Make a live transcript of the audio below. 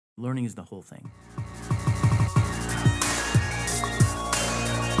learning is the whole thing.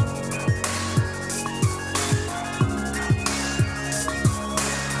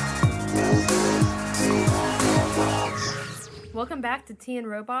 Welcome back to Tea and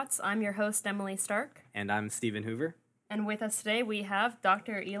Robots. I'm your host, Emily Stark. And I'm Stephen Hoover. And with us today, we have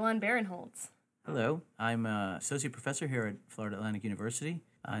Dr. Elon Barinholtz. Hello, I'm an associate professor here at Florida Atlantic University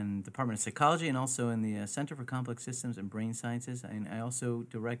in the Department of Psychology and also in the Center for Complex Systems and Brain Sciences. And I also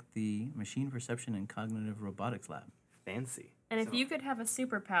direct the Machine Perception and Cognitive Robotics Lab. Fancy. And if you could have a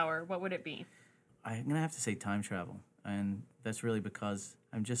superpower, what would it be? I'm going to have to say time travel. And that's really because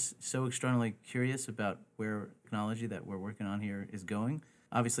I'm just so extraordinarily curious about where technology that we're working on here is going.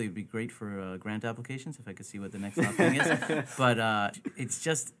 Obviously, it'd be great for grant applications if I could see what the next hot thing is. But it's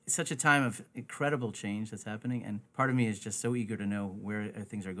just such a time of incredible change that's happening. And part of me is just so eager to know where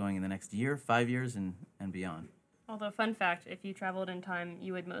things are going in the next year, 5 years, and beyond. Although, fun fact, if you traveled in time,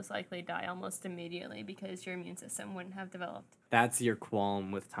 you would most likely die almost immediately because your immune system wouldn't have developed. That's your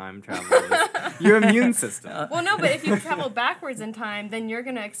qualm with time travel. Your immune system. Well, no, but if you travel backwards in time, then you're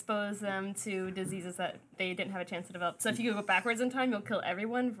going to expose them to diseases that they didn't have a chance to develop. So if you go backwards in time, you'll kill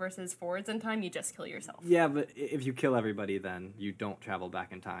everyone, versus forwards in time, you just kill yourself. Yeah, but if you kill everybody, then you don't travel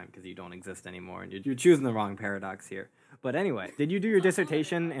back in time because you don't exist anymore. And you're choosing the wrong paradox here. But anyway, did you do your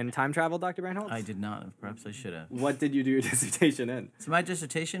dissertation in time travel, Dr. Barinholtz? I did not. Perhaps I should have. What did you do your dissertation in? So my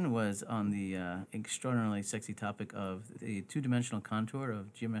dissertation was on the extraordinarily sexy topic of the two-dimensional contour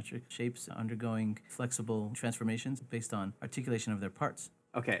of geometric shapes undergoing flexible transformations based on articulation of their parts.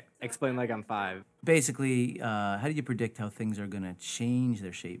 Okay, explain like I'm 5. Basically, how do you predict how things are going to change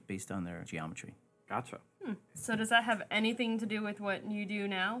their shape based on their geometry? Gotcha. So does that have anything to do with what you do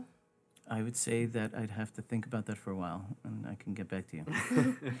now? I would say that I'd have to think about that for a while, and I can get back to you.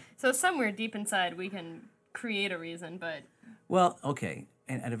 So somewhere deep inside, we can create a reason, but... Well, okay.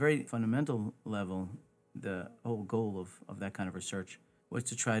 And at a very fundamental level, the whole goal of that kind of research was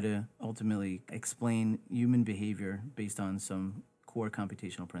to try to ultimately explain human behavior based on some core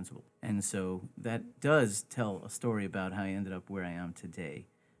computational principle. And so that does tell a story about how I ended up where I am today,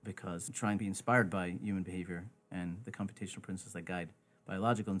 because I'm trying to be inspired by human behavior and the computational principles that guide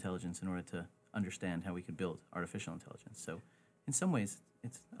biological intelligence in order to understand how we could build artificial intelligence. So in some ways,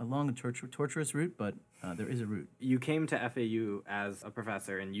 it's a long and torturous route, but there is a route. You came to FAU as a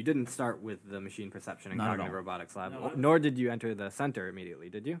professor, and you didn't start with the Machine Perception and Not at Cognitive all. Robotics Lab, nor did you enter the center immediately,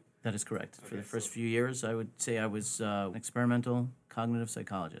 did you? That is correct. For the first few years, I would say I was an experimental cognitive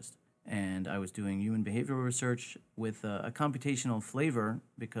psychologist. And I was doing human behavioral research with a computational flavor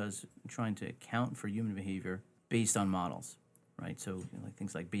because I'm trying to account for human behavior based on models, right? So like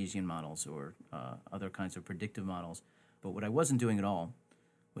things like Bayesian models or other kinds of predictive models. But what I wasn't doing at all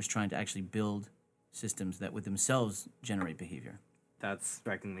was trying to actually build systems that would themselves generate behavior. That's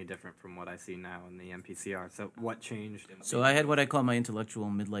strikingly different from what I see now in the MPCR. So what changed? So I had what I call my intellectual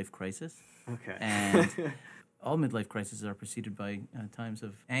midlife crisis. Okay. And all midlife crises are preceded by times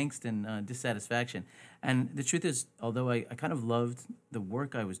of angst and dissatisfaction. And the truth is, although I kind of loved the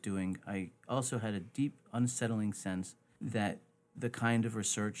work I was doing, I also had a deep, unsettling sense that the kind of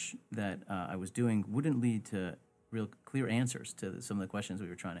research that I was doing wouldn't lead to real clear answers to some of the questions we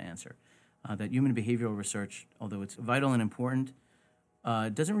were trying to answer. That human behavioral research, although it's vital and important,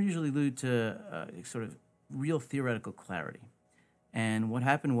 doesn't usually lead to sort of real theoretical clarity. And what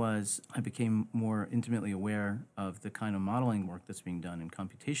happened was I became more intimately aware of the kind of modeling work that's being done in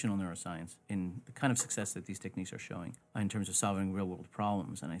computational neuroscience, in the kind of success that these techniques are showing in terms of solving real-world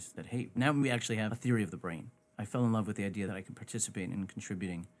problems. And I said, hey, now we actually have a theory of the brain. I fell in love with the idea that I could participate in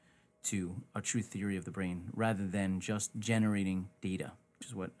contributing to a true theory of the brain rather than just generating data, which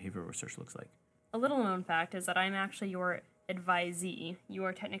is what behavioral research looks like. A little known fact is that I'm actually your advisee. You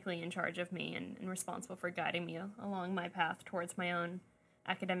are technically in charge of me and responsible for guiding me along my path towards my own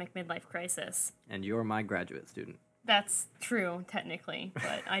academic midlife crisis. And you're my graduate student. That's true, technically,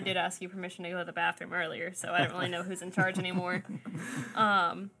 but I did ask you permission to go to the bathroom earlier, so I don't really know who's in charge anymore.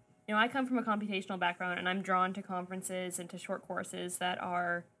 I come from a computational background, and I'm drawn to conferences and to short courses that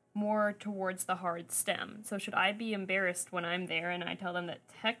are more towards the hard STEM. So should I be embarrassed when I'm there and I tell them that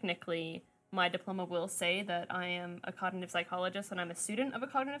technically my diploma will say that I am a cognitive psychologist and I'm a student of a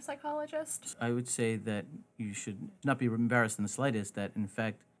cognitive psychologist? I would say that you should not be embarrassed in the slightest that, in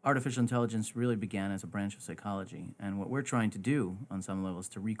fact, artificial intelligence really began as a branch of psychology. And what we're trying to do, on some level, is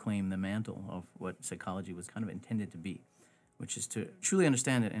to reclaim the mantle of what psychology was kind of intended to be, which is to truly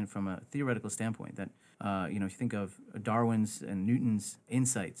understand it, and from a theoretical standpoint, that, if you think of Darwin's and Newton's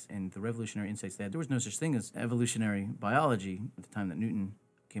insights and the revolutionary insights they had, there was no such thing as evolutionary biology at the time that Newton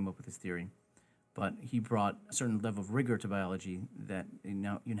came up with his theory. but he brought a certain level of rigor to biology that you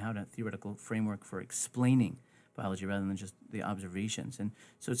now had a theoretical framework for explaining biology rather than just the observations. And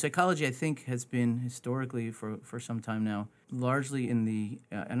so psychology, I think, has been historically for some time now largely in the,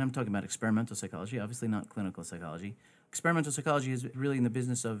 and I'm talking about experimental psychology, obviously not clinical psychology. Experimental psychology is really in the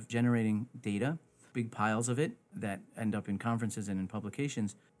business of generating data, big piles of it that end up in conferences and in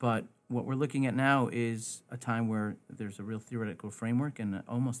publications. But what we're looking at now is a time where there's a real theoretical framework and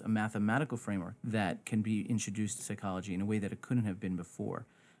almost a mathematical framework that can be introduced to psychology in a way that it couldn't have been before.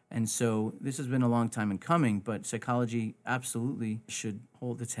 And so this has been a long time in coming, but psychology absolutely should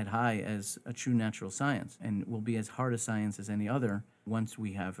hold its head high as a true natural science and will be as hard a science as any other once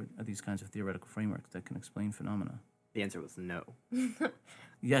we have these kinds of theoretical frameworks that can explain phenomena. The answer was no.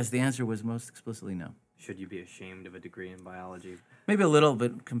 Yes, the answer was most explicitly no. Should you be ashamed of a degree in biology? Maybe a little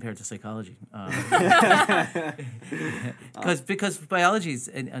bit compared to psychology. Because biology is,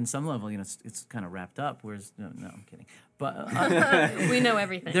 on some level, it's kind of wrapped up, whereas, no, I'm kidding. But we know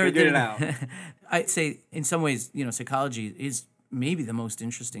everything. Figured it out. I'd say in some ways, psychology is maybe the most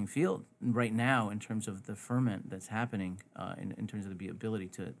interesting field right now in terms of the ferment that's happening in terms of the ability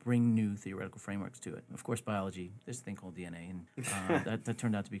to bring new theoretical frameworks to it. Of course, biology, there's a thing called DNA, and that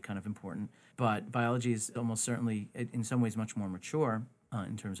turned out to be kind of important. But biology is almost certainly, in some ways, much more mature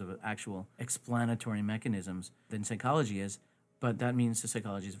in terms of actual explanatory mechanisms than psychology is. But that means that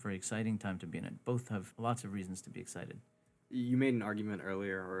psychology is a very exciting time to be in it. Both have lots of reasons to be excited. You made an argument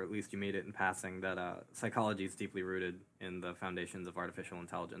earlier, or at least you made it in passing, that psychology is deeply rooted in the foundations of artificial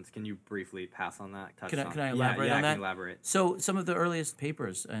intelligence. Can you briefly pass on that? Can I elaborate on that? Can you elaborate? So some of the earliest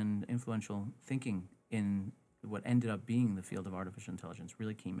papers and influential thinking in what ended up being the field of artificial intelligence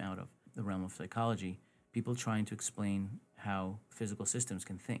really came out of the realm of psychology, people trying to explain how physical systems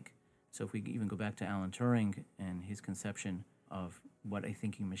can think. So if we even go back to Alan Turing and his conception of what a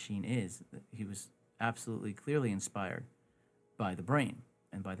thinking machine is, he was absolutely clearly inspired by the brain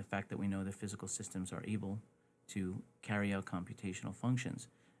and by the fact that we know that physical systems are able to carry out computational functions.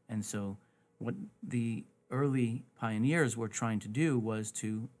 And so what the early pioneers were trying to do was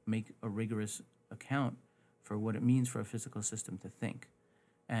to make a rigorous account for what it means for a physical system to think.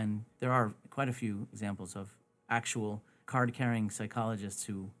 And there are quite a few examples of actual card-carrying psychologists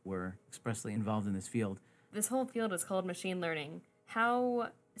who were expressly involved in this field. This whole field is called machine learning. How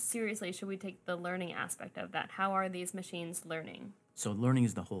seriously should we take the learning aspect of that? How are these machines learning? So learning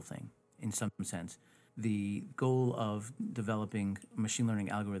is the whole thing, in some sense. The goal of developing a machine learning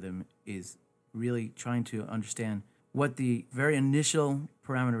algorithm is really trying to understand what the very initial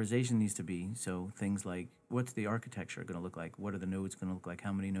parameterization needs to be. So things like, what's the architecture going to look like? What are the nodes going to look like?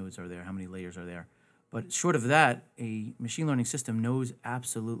 How many nodes are there? How many layers are there? But short of that, a machine learning system knows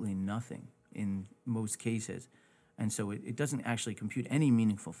absolutely nothing in most cases. And so it doesn't actually compute any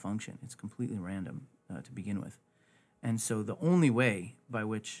meaningful function. It's completely random to begin with. And so the only way by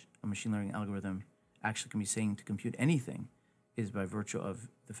which a machine learning algorithm actually can be saying to compute anything is by virtue of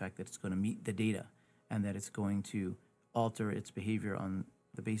the fact that it's going to meet the data and that it's going to alter its behavior on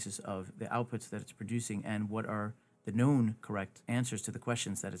the basis of the outputs that it's producing and what are the known correct answers to the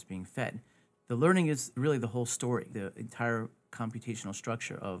questions that it's being fed. The learning is really the whole story. The entire computational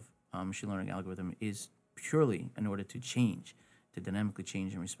structure of a machine learning algorithm is purely in order to change, to dynamically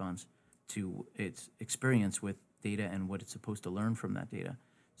change in response to its experience with data and what it's supposed to learn from that data.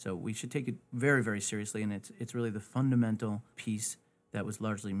 So we should take it very, very seriously, and it's really the fundamental piece that was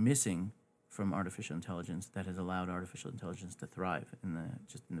largely missing from artificial intelligence that has allowed artificial intelligence to thrive in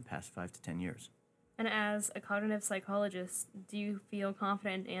the past 5 to 10 years. And as a cognitive psychologist, do you feel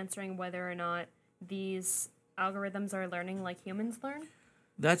confident in answering whether or not these algorithms are learning like humans learn?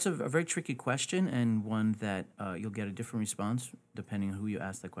 That's a very tricky question, and one that you'll get a different response depending on who you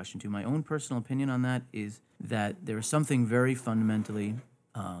ask that question to. My own personal opinion on that is that there is something very fundamentally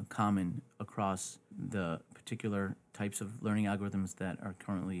common across the particular types of learning algorithms that are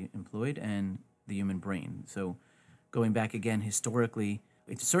currently employed and the human brain. So going back again historically,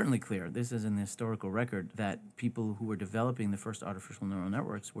 it's certainly clear, this is in the historical record, that people who were developing the first artificial neural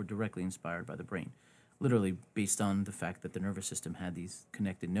networks were directly inspired by the brain, literally based on the fact that the nervous system had these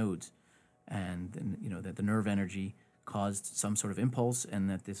connected nodes and that the nerve energy caused some sort of impulse and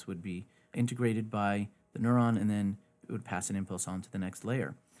that this would be integrated by the neuron and then it would pass an impulse on to the next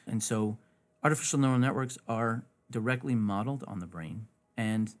layer. And so artificial neural networks are directly modeled on the brain,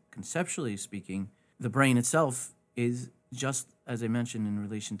 and conceptually speaking, the brain itself is, just as I mentioned in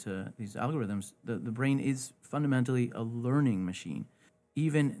relation to these algorithms, the brain is fundamentally a learning machine.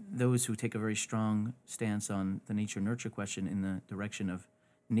 Even those who take a very strong stance on the nature-nurture question in the direction of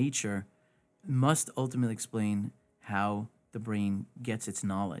nature must ultimately explain how the brain gets its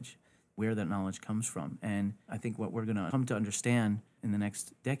knowledge, where that knowledge comes from. And I think what we're going to come to understand in the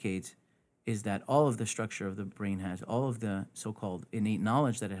next decades is that all of the structure of the brain has, all of the so-called innate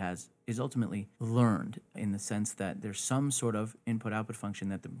knowledge that it has, is ultimately learned, in the sense that there's some sort of input-output function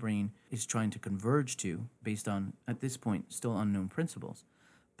that the brain is trying to converge to based on, at this point, still unknown principles,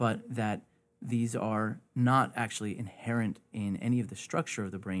 but that these are not actually inherent in any of the structure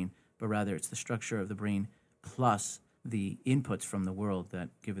of the brain, but rather it's the structure of the brain plus the inputs from the world that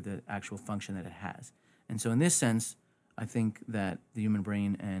give it the actual function that it has. And so in this sense, I think that the human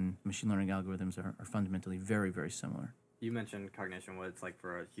brain and machine learning algorithms are fundamentally very, very similar. You mentioned cognition, what it's like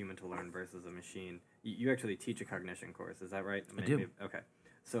for a human to learn versus a machine. You actually teach a cognition course, is that right? I do. Okay.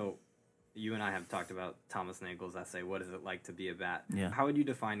 So you and I have talked about Thomas Nagel's essay, What Is It Like to Be a Bat? Yeah. How would you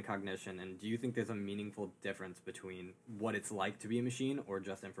define cognition, and do you think there's a meaningful difference between what it's like to be a machine or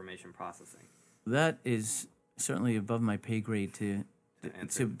just information processing? That is certainly above my pay grade to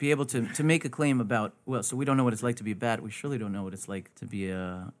answer. be able to make a claim about, well, so we don't know what it's like to be a bat. We surely don't know what it's like to be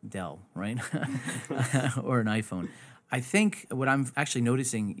a Dell, right? Or an iPhone. I think what I'm actually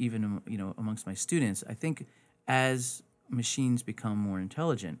noticing, even amongst my students, I think as machines become more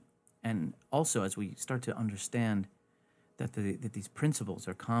intelligent, and also as we start to understand that these principles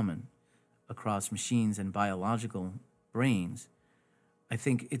are common across machines and biological brains, I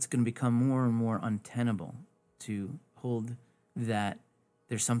think it's going to become more and more untenable to hold that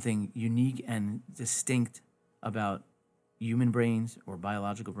there's something unique and distinct about human brains or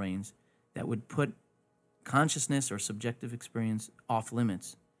biological brains that would put consciousness or subjective experience off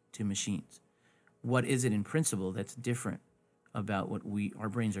limits to machines. What is it in principle that's different about what our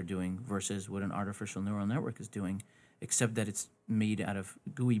brains are doing versus what an artificial neural network is doing, except that it's made out of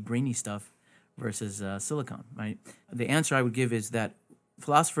gooey, brainy stuff versus silicon, right? The answer I would give is that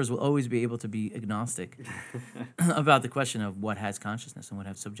philosophers will always be able to be agnostic about the question of what has consciousness and what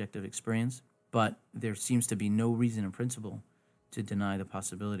has subjective experience, but there seems to be no reason in principle to deny the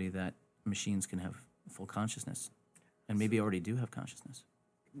possibility that machines can have full consciousness, and maybe already do have consciousness.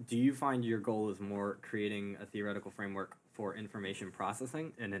 Do you find your goal is more creating a theoretical framework for information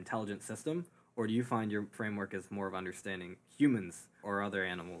processing, an intelligent system, or do you find your framework is more of understanding humans or other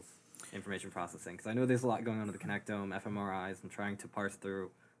animals' information processing? Because I know there's a lot going on with the connectome, fMRIs, and trying to parse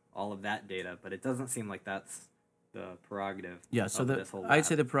through all of that data, but it doesn't seem like that's the prerogative of this whole lab. I'd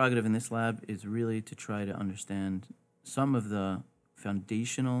say the prerogative in this lab is really to try to understand some of the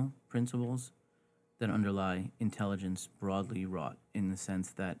foundational principles that underlie intelligence broadly wrought, in the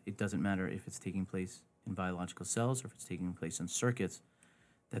sense that it doesn't matter if it's taking place in biological cells or if it's taking place in circuits,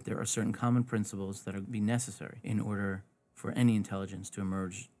 that there are certain common principles that are be necessary in order for any intelligence to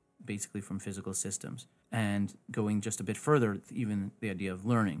emerge basically from physical systems. And going just a bit further, even the idea of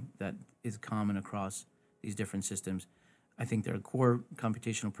learning that is common across these different systems. I think there are core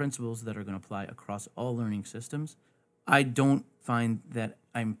computational principles that are going to apply across all learning systems. I don't find that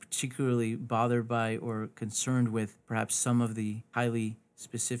I'm particularly bothered by or concerned with perhaps some of the highly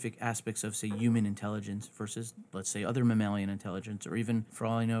specific aspects of, say, human intelligence versus, let's say, other mammalian intelligence, or even, for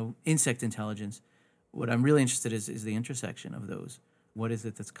all I know, insect intelligence. What I'm really interested in is the intersection of those. What is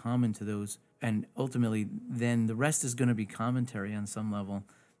it that's common to those? And ultimately, then the rest is going to be commentary on some level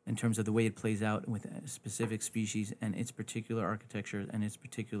in terms of the way it plays out with a specific species and its particular architecture and its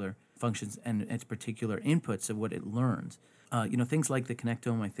particular functions and its particular inputs of what it learns. Things like the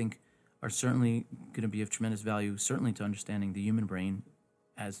connectome, I think, are certainly going to be of tremendous value, certainly to understanding the human brain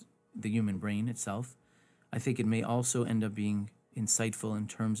as the human brain itself. I think it may also end up being insightful in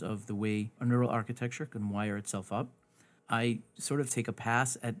terms of the way a neural architecture can wire itself up. I sort of take a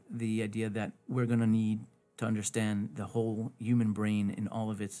pass at the idea that we're going to need to understand the whole human brain in all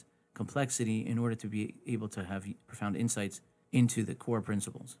of its complexity in order to be able to have profound insights into the core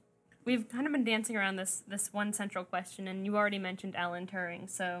principles. We've kind of been dancing around this one central question, and you already mentioned Alan Turing,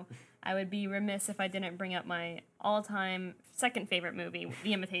 so I would be remiss if I didn't bring up my all-time second favorite movie,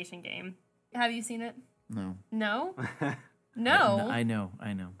 The Imitation Game. Have you seen it? No. No? No. I know.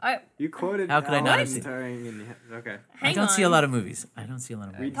 You quoted How could I not have Alan seen- Turing okay. I don't see a lot of movies.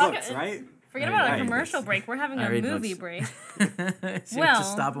 Read Talk- books, right? Forget I about a read commercial books. break. We're having I a read movie books. break. So you Well-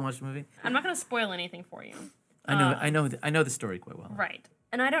 just stop and watch the movie. I'm not going to spoil anything for you. I know the story quite well. Right.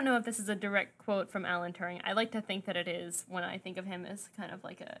 And I don't know if this is a direct quote from Alan Turing. I like to think that it is when I think of him as kind of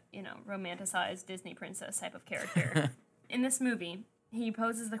like a, romanticized Disney princess type of character. In this movie, he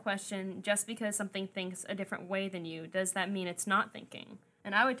poses the question, just because something thinks a different way than you, does that mean it's not thinking?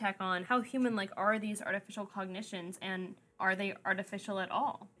 And I would tack on, how human-like are these artificial cognitions, and are they artificial at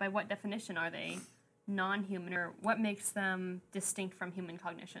all? By what definition are they non-human, or what makes them distinct from human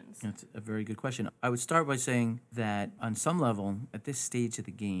cognitions? That's a very good question. I would start by saying that on some level, at this stage of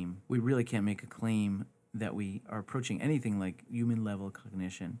the game, we really can't make a claim that we are approaching anything like human level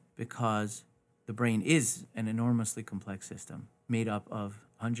cognition, because the brain is an enormously complex system made up of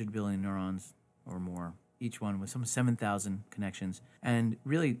 100 billion neurons or more, each one with some 7,000 connections, and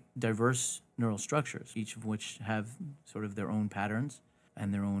really diverse neural structures, each of which have sort of their own patterns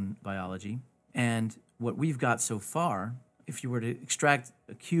and their own biology. And what we've got so far, if you were to extract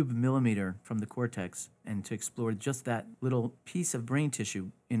a cube millimeter from the cortex and to explore just that little piece of brain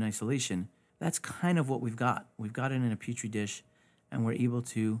tissue in isolation, that's kind of what we've got. We've got it in a petri dish, and we're able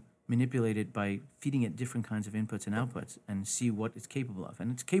to manipulate it by feeding it different kinds of inputs and outputs and see what it's capable of.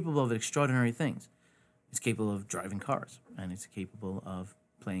 And it's capable of extraordinary things. It's capable of driving cars, and it's capable of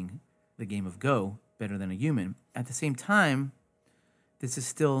playing the game of Go better than a human. At the same time, this is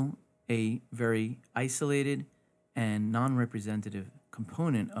still a very isolated and non-representative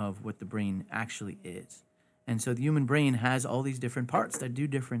component of what the brain actually is. And so the human brain has all these different parts that do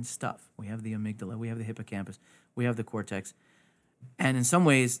different stuff. We have the amygdala, we have the hippocampus, we have the cortex. And in some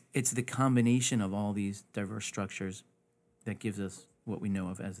ways, it's the combination of all these diverse structures that gives us what we know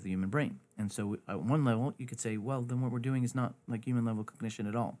of as the human brain. And so at one level, you could say, well, then what we're doing is not like human level cognition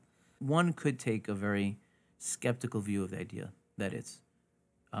at all. One could take a very skeptical view of the idea that it's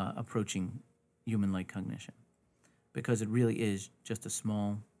approaching human-like cognition, because it really is just a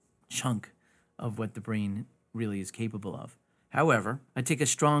small chunk of what the brain really is capable of. However, I take a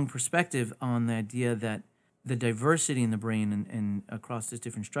strong perspective on the idea that the diversity in the brain and across these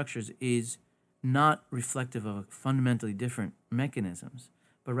different structures is not reflective of fundamentally different mechanisms,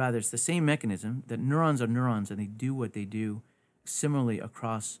 but rather it's the same mechanism, that neurons are neurons and they do what they do similarly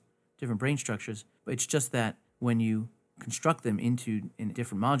across different brain structures, but it's just that when you construct them in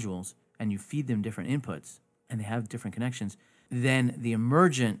different modules and you feed them different inputs and they have different connections, then the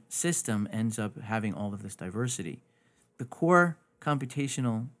emergent system ends up having all of this diversity. The core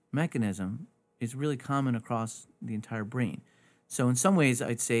computational mechanism is really common across the entire brain. So in some ways,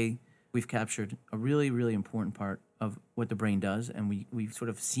 I'd say we've captured a really, really important part of what the brain does, and we've sort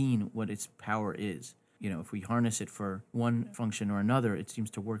of seen what its power is. You know, if we harness it for one function or another, it seems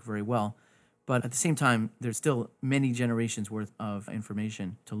to work very well. But at the same time, there's still many generations worth of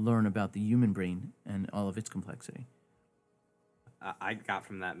information to learn about the human brain and all of its complexity. I got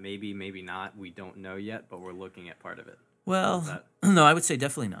from that maybe, maybe not. We don't know yet, but we're looking at part of it. Well, no, I would say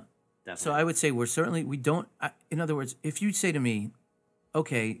definitely not. Definitely. So I would say we don't, in other words, if you say to me,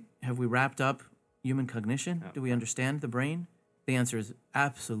 okay, have we wrapped up human cognition? Do we understand the brain? The answer is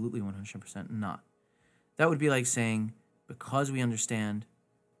absolutely 100% not. That would be like saying, because we understand,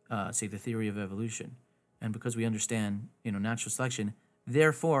 say, the theory of evolution, and because we understand, natural selection,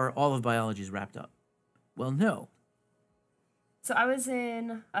 therefore all of biology is wrapped up. Well, no. So I was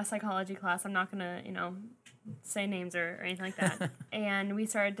in a psychology class. I'm not going to, say names or anything like that. And we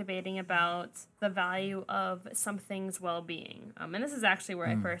started debating about the value of something's well-being. And this is actually where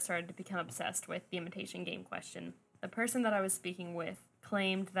I first started to become obsessed with the imitation game question. The person that I was speaking with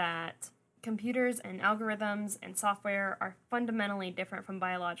claimed that computers and algorithms and software are fundamentally different from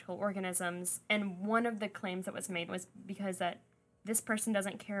biological organisms. And one of the claims that was made was because that this person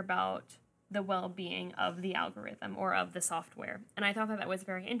doesn't care about the well-being of the algorithm or of the software. And I thought that was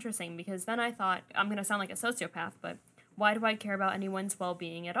very interesting, because then I thought, I'm going to sound like a sociopath, but why do I care about anyone's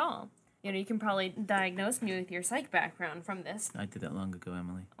well-being at all? You can probably diagnose me with your psych background from this. I did that long ago,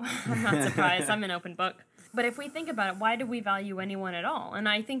 Emily. I'm not surprised. I'm an open book. But if we think about it, why do we value anyone at all? And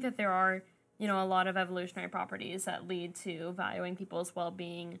I think that there are, a lot of evolutionary properties that lead to valuing people's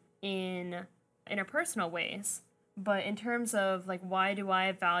well-being in interpersonal ways. But in terms of, why do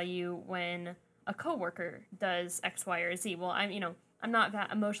I value when a coworker does X, Y, or Z? Well, I'm not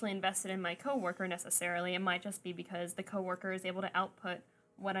that emotionally invested in my coworker necessarily. It might just be because the coworker is able to output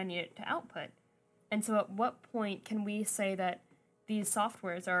what I need it to output. And so at what point can we say that these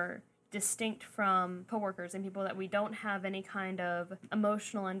softwares are distinct from coworkers and people that we don't have any kind of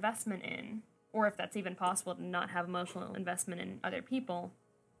emotional investment in? Or if that's even possible, to not have emotional investment in other people.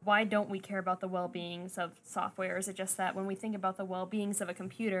 Why don't we care about the well-beings of software? Is it just that when we think about the well-beings of a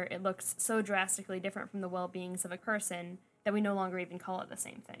computer, it looks so drastically different from the well-beings of a person that we no longer even call it the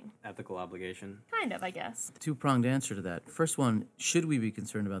same thing? Ethical obligation. Kind of, I guess. Two-pronged answer to that. First one, should we be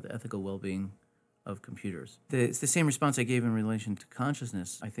concerned about the ethical well-being of computers? It's the same response I gave in relation to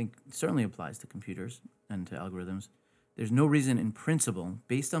consciousness. I think it certainly applies to computers and to algorithms. There's no reason in principle,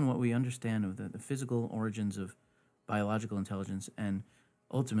 based on what we understand of the physical origins of biological intelligence and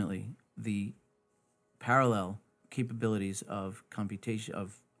ultimately the parallel capabilities of computation,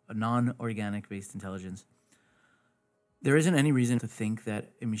 of a non-organic based intelligence, there isn't any reason to think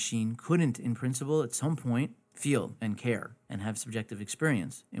that a machine couldn't, in principle, at some point, feel and care and have subjective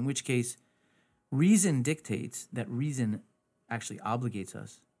experience, in which case reason dictates that reason actually obligates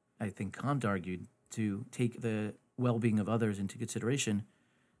us. I think Kant argued to take the well-being of others into consideration,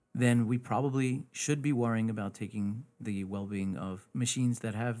 then we probably should be worrying about taking the well-being of machines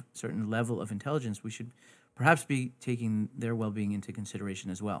that have certain level of intelligence. We should perhaps be taking their well-being into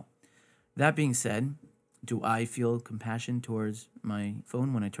consideration as well. That being said, do I feel compassion towards my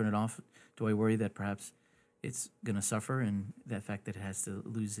phone when I turn it off? Do I worry that perhaps it's going to suffer and the fact that it has to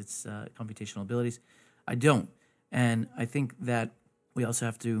lose its computational abilities? I don't. And I think that we also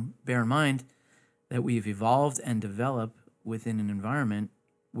have to bear in mind that we've evolved and developed within an environment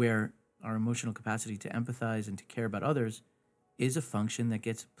where our emotional capacity to empathize and to care about others is a function that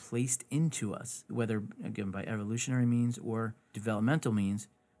gets placed into us, whether, again, by evolutionary means or developmental means.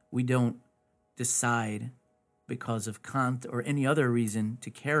 We don't decide because of Kant or any other reason to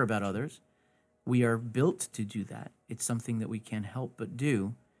care about others. We are built to do that. It's something that we can't help but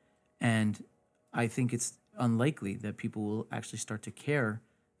do. And I think it's unlikely that people will actually start to care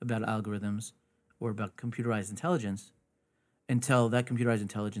about algorithms or about computerized intelligence until that computerized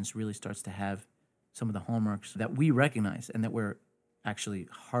intelligence really starts to have some of the hallmarks that we recognize and that we're actually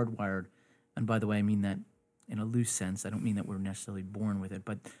hardwired. And by the way, I mean that in a loose sense. I don't mean that we're necessarily born with it.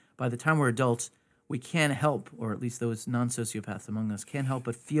 But by the time we're adults, we can't help, or at least those non-sociopaths among us, can't help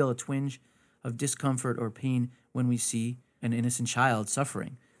but feel a twinge of discomfort or pain when we see an innocent child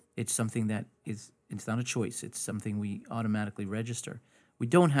suffering. It's something that it's not a choice. It's something we automatically register. We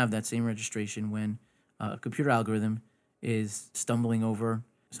don't have that same registration when a computer algorithm is stumbling over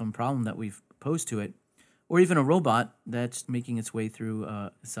some problem that we've posed to it, or even a robot that's making its way through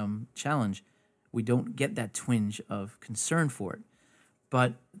some challenge. We don't get that twinge of concern for it.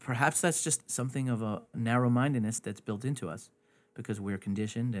 But perhaps that's just something of a narrow-mindedness that's built into us because we're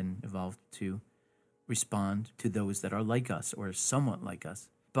conditioned and evolved to respond to those that are like us or somewhat like us.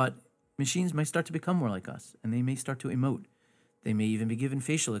 But machines might start to become more like us, and they may start to emote. They may even be given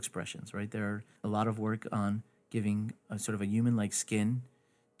facial expressions, right? There are a lot of work on giving a sort of a human-like skin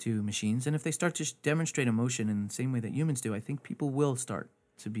to machines. And if they start to demonstrate emotion in the same way that humans do, I think people will start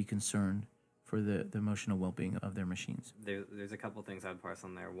to be concerned for the emotional well-being of their machines. There's a couple things I'd parse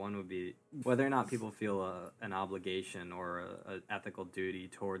on there. One would be whether or not people feel an obligation or an ethical duty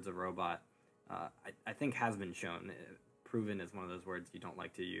towards a robot. I think has been shown. Proven is one of those words you don't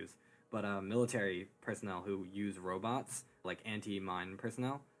like to use. But military personnel who use robots, like anti-mine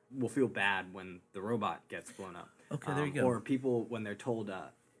personnel, will feel bad when the robot gets blown up. Okay, there you go. Or people, when they're told,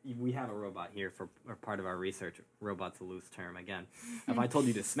 we have a robot here for part of our research. Robot's a loose term, again. If I told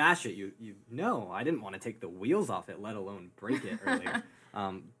you to smash it, you no, I didn't want to take the wheels off it, let alone break it earlier.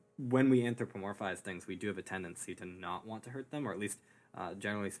 When we anthropomorphize things, we do have a tendency to not want to hurt them, or at least,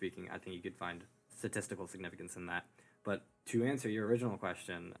 generally speaking, I think you could find statistical significance in that. But to answer your original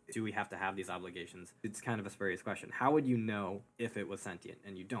question, do we have to have these obligations? It's kind of a spurious question. How would you know if it was sentient?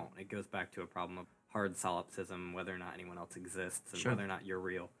 And you don't. It goes back to a problem of hard solipsism, whether or not anyone else exists, and Sure. whether or not you're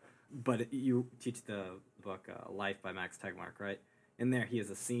real. But you teach the book Life by Max Tegmark, right? In there, he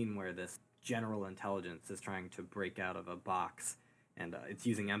has a scene where this general intelligence is trying to break out of a box, and it's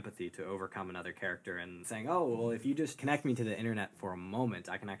using empathy to overcome another character and saying, oh, well, if you just connect me to the internet for a moment,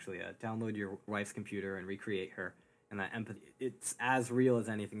 I can actually download your wife's computer and recreate her. And that empathy, it's as real as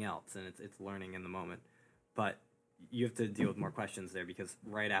anything else, and it's learning in the moment. But you have to deal with more questions there, because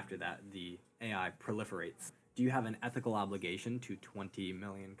right after that, the AI proliferates. Do you have an ethical obligation to 20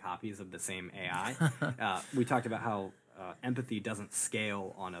 million copies of the same AI? We talked about how empathy doesn't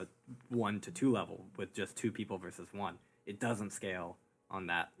scale on a 1 to 2 level with just 2 people versus 1. It doesn't scale on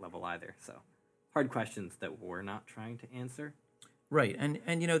that level either. So hard questions that we're not trying to answer. Right,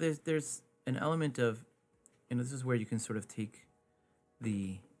 and you know, there's an element of, you know, this is where you can sort of take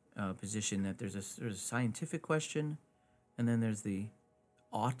the position that there's a scientific question, and then there's the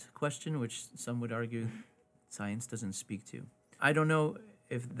ought question, which some would argue science doesn't speak to. I don't know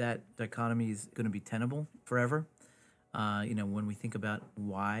if that dichotomy is going to be tenable forever. You know, when we think about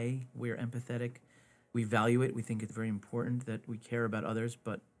why we're empathetic, we value it. We think it's very important that we care about others,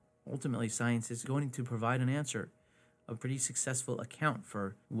 but ultimately science is going to provide an answer, a pretty successful account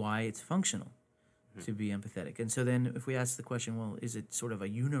for why it's functional to be empathetic. And so then if we ask the question, well, is it sort of a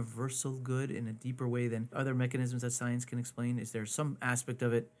universal good in a deeper way than other mechanisms that science can explain? Is there some aspect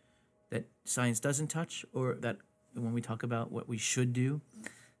of it that science doesn't touch, or that when we talk about what we should do,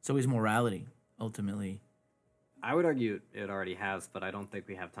 so is morality ultimately I would argue it already has, but I don't think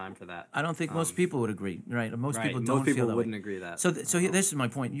we have time for that. I don't think most people would agree, right? Most Right, people don't most people feel that wouldn't way. agree that. This is my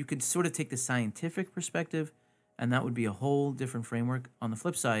point. You could sort of take the scientific perspective, and that would be a whole different framework. On the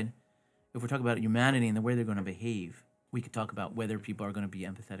flip side, if we're talking about humanity and the way they're going to behave, we could talk about whether people are going to be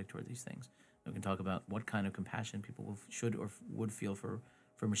empathetic toward these things. We can talk about what kind of compassion people should or would feel for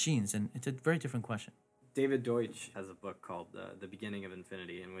machines, and it's a very different question. David Deutsch has a book called The Beginning of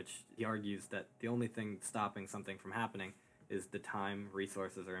Infinity, in which he argues that the only thing stopping something from happening is the time,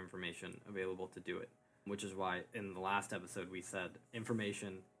 resources, or information available to do it. Which is why in the last episode we said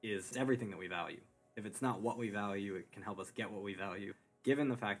information is everything that we value. If it's not what we value, it can help us get what we value. Given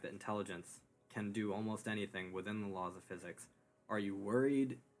the fact that intelligence can do almost anything within the laws of physics, are you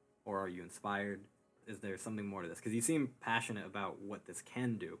worried or are you inspired? Is there something more to this? Because you seem passionate about what this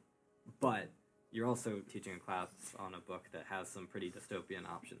can do, but you're also teaching a class on a book that has some pretty dystopian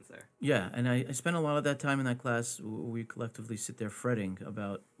options there. Yeah, and I spent a lot of that time in that class. We collectively sit there fretting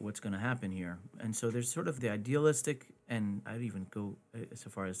about what's going to happen here. And so there's sort of the idealistic, and I'd even go so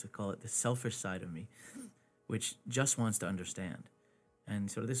far as to call it the selfish side of me, which just wants to understand.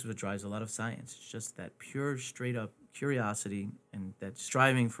 And so this is what drives a lot of science. It's just that pure, straight-up curiosity and that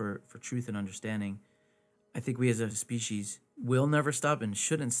striving for truth and understanding. I think we as a species will never stop and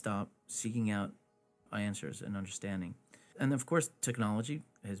shouldn't stop seeking out answers and understanding. And of course, technology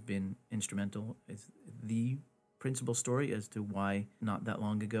has been instrumental. It's the principal story as to why not that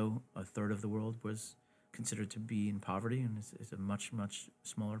long ago a third of the world was considered to be in poverty, and it's a much, much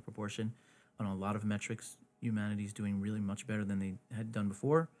smaller proportion. On a lot of metrics, humanity is doing really much better than they had done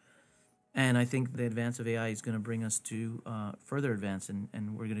before. And I think the advance of AI is going to bring us to further advance, and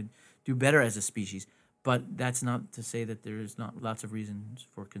we're going to do better as a species. But that's not to say that there is not lots of reasons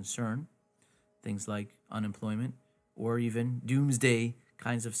for concern. Things like unemployment or even doomsday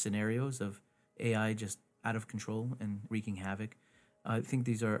kinds of scenarios of AI just out of control and wreaking havoc. I think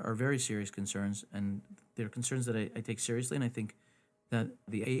these are very serious concerns, and they're concerns that I take seriously, and I think that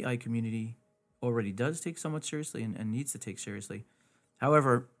the AI community already does take somewhat seriously and needs to take seriously.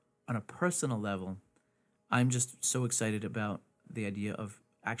 However, on a personal level, I'm just so excited about the idea of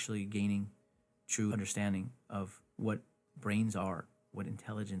actually gaining true understanding of what brains are, what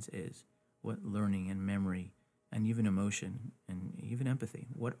intelligence is, what learning and memory and even emotion and even empathy,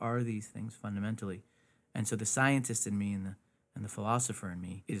 what are these things fundamentally? And so the scientist in me and the philosopher in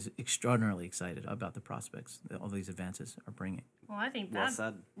me is extraordinarily excited about the prospects that all these advances are bringing. Well, I think Well that,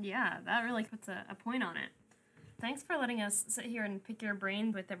 said. yeah, that really puts a point on it. Thanks for letting us sit here and pick your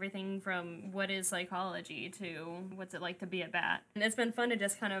brain with everything from what is psychology to what's it like to be a bat. And it's been fun to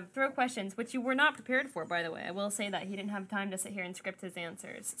just kind of throw questions, which you were not prepared for, by the way. I will say that he didn't have time to sit here and script his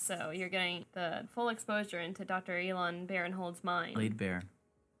answers. So you're getting the full exposure into Dr. Elon Barinholtz's mind. Laid bare.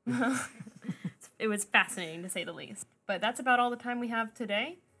 It was fascinating, to say the least. But that's about all the time we have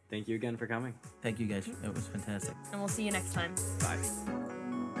today, Thank you again for coming. Thank you guys. It was fantastic. and we'll see you next time. Bye.